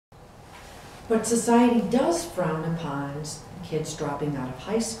But society does frown upon kids dropping out of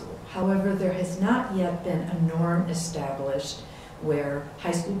high school. However, there has not yet been a norm established where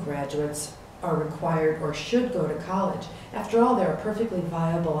high school graduates are required or should go to college. After all, there are perfectly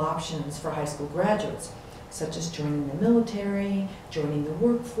viable options for high school graduates, such as joining the military, joining the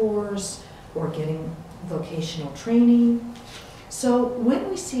workforce, or getting vocational training. So when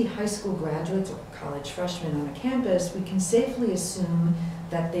we see high school graduates or college freshmen on a campus, we can safely assume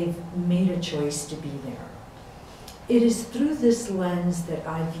that they've made a choice to be there. It is through this lens that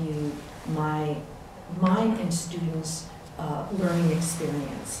I view mine and students' learning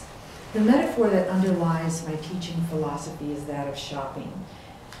experience. The metaphor that underlies my teaching philosophy is that of shopping,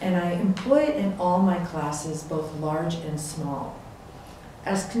 and I employ it in all my classes, both large and small.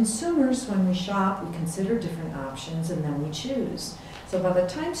 As consumers, when we shop, we consider different options and then we choose. So by the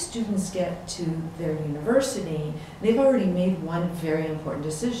time students get to their university, they've already made one very important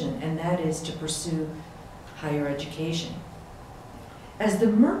decision, and that is to pursue higher education. As the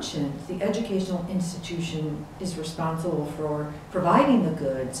merchant, the educational institution is responsible for providing the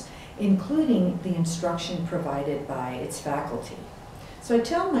goods, including the instruction provided by its faculty. So I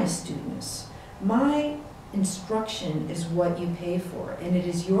tell my students, my instruction is what you pay for, and it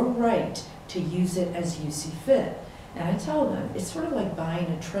is your right to use it as you see fit. And I tell them, it's sort of like buying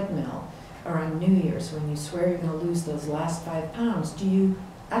a treadmill around New Year's when you swear you're going to lose those last 5 pounds. Do you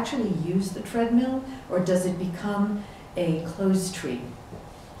actually use the treadmill, or does it become a clothes tree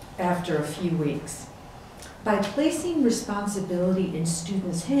after a few weeks? By placing responsibility in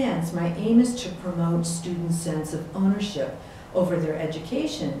students' hands, my aim is to promote students' sense of ownership over their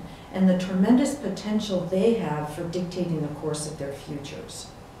education and the tremendous potential they have for dictating the course of their futures.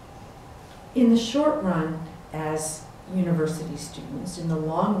 In the short run, as university students, in the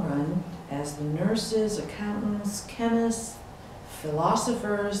long run, as the nurses, accountants, chemists,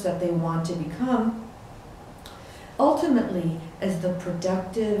 philosophers that they want to become, ultimately as the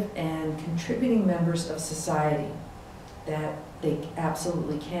productive and contributing members of society that they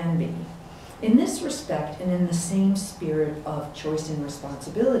absolutely can be. In this respect, and in the same spirit of choice and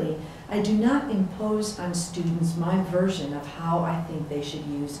responsibility, I do not impose on students my version of how I think they should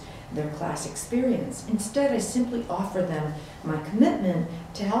use their class experience. Instead, I simply offer them my commitment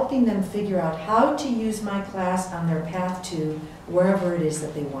to helping them figure out how to use my class on their path to wherever it is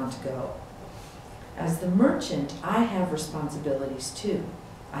that they want to go. As the merchant, I have responsibilities too.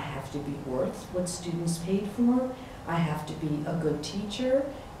 I have to be worth what students paid for. I have to be a good teacher,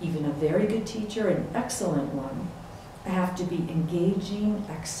 even a very good teacher, an excellent one. I have to be engaging,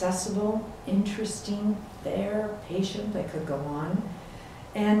 accessible, interesting, fair, patient, I could go on.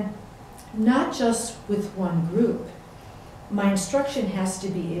 And not just with one group. My instruction has to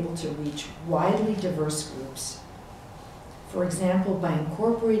be able to reach widely diverse groups. For example, by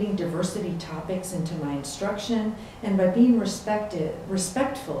incorporating diversity topics into my instruction and by being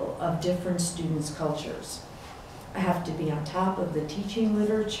respectful of different students' cultures. I have to be on top of the teaching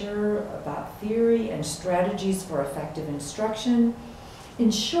literature about theory and strategies for effective instruction.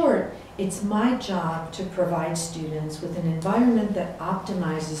 In short, it's my job to provide students with an environment that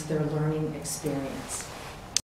optimizes their learning experience.